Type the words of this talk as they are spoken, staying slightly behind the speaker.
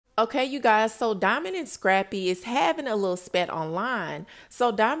Okay, you guys, so Diamond and Scrappy is having a little spat online.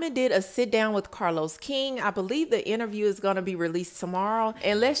 So Diamond did a sit down with Carlos King. I believe the interview is going to be released tomorrow.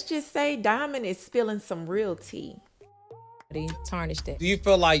 And let's just say Diamond is spilling some real tea. They tarnished it. Do you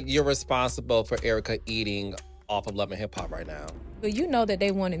feel like you're responsible for Erica eating off of Love and Hip Hop right now? But you know that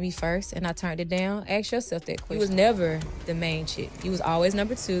they wanted me first and I turned it down. Ask yourself that question. He was never the main chick. He was always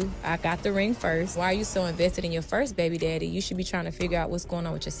number two. I got the ring first. Why are you so invested in your first baby daddy? You should be trying to figure out what's going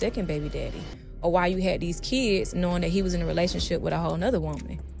on with your second baby daddy. Or why you had these kids knowing that he was in a relationship with a whole nother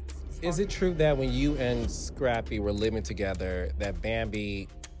woman. Is it true that when you and Scrappy were living together, that Bambi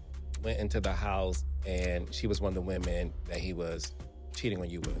went into the house and she was one of the women that he was cheating on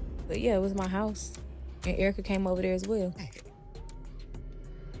you with? But yeah, it was my house. And Erica came over there as well.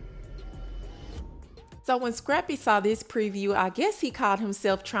 So when Scrappy saw this preview, I guess he caught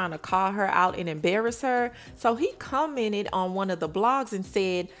himself trying to call her out and embarrass her. So he commented on one of the blogs and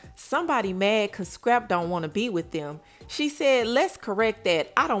said, somebody mad cause Scrap don't want to be with them. She said, let's correct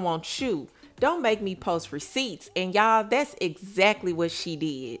that. I don't want you. Don't make me post receipts. And y'all, that's exactly what she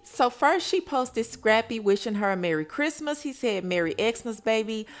did. So first she posted Scrappy wishing her a Merry Christmas. He said, Merry Xmas,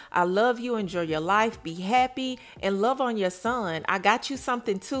 baby. I love you. Enjoy your life. Be happy and love on your son. I got you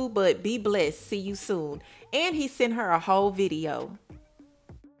something too, but be blessed. See you soon. And he sent her a whole video.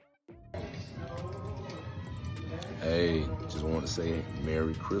 Hey, just want to say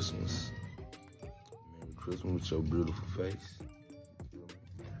Merry Christmas. Merry Christmas with your beautiful face.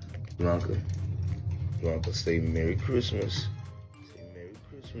 Blanca, say Merry Christmas. Say Merry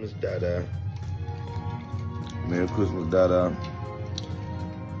Christmas, Dada. Merry Christmas, Dada.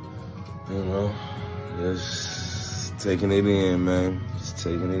 You know, just taking it in, man. Just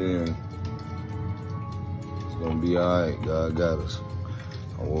taking it in. It's gonna be alright. God got us.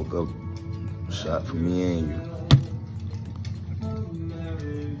 I woke up, shot for me and you.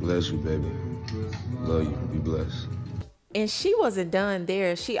 Bless you, baby. Love you. Be blessed. And she wasn't done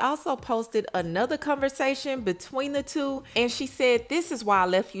there. She also posted another conversation between the two. And she said, this is why I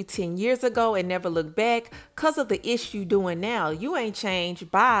left you 10 years ago and never looked back. Cause of the issue you doing now. You ain't changed.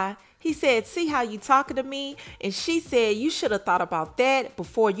 Bye. He said, see how you talking to me? And she said, you should have thought about that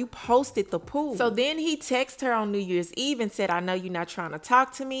before you posted the pool. So then he texted her on New Year's Eve and said, I know you're not trying to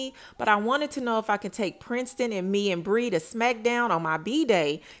talk to me, but I wanted to know if I can take Princeton and me and Bree to SmackDown on my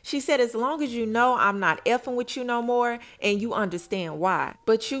B-Day. She said, as long as you know I'm not effing with you no more and you understand why.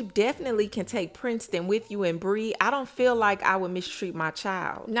 But you definitely can take Princeton with you and Bree. I don't feel like I would mistreat my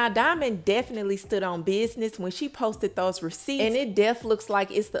child. Now, Diamond definitely stood on business when she posted those receipts. And it def looks like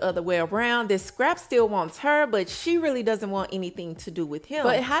it's the other way around. That Scrap still wants her, but she really doesn't want anything to do with him.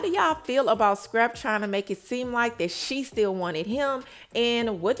 But how do y'all feel about Scrap trying to make it seem like that she still wanted him?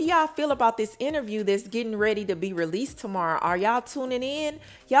 And what do y'all feel about this interview that's getting ready to be released tomorrow? Are y'all tuning in?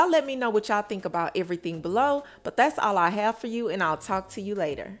 Y'all let me know what y'all think about everything below. But that's all I have for you, and I'll talk to you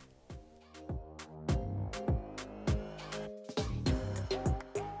later.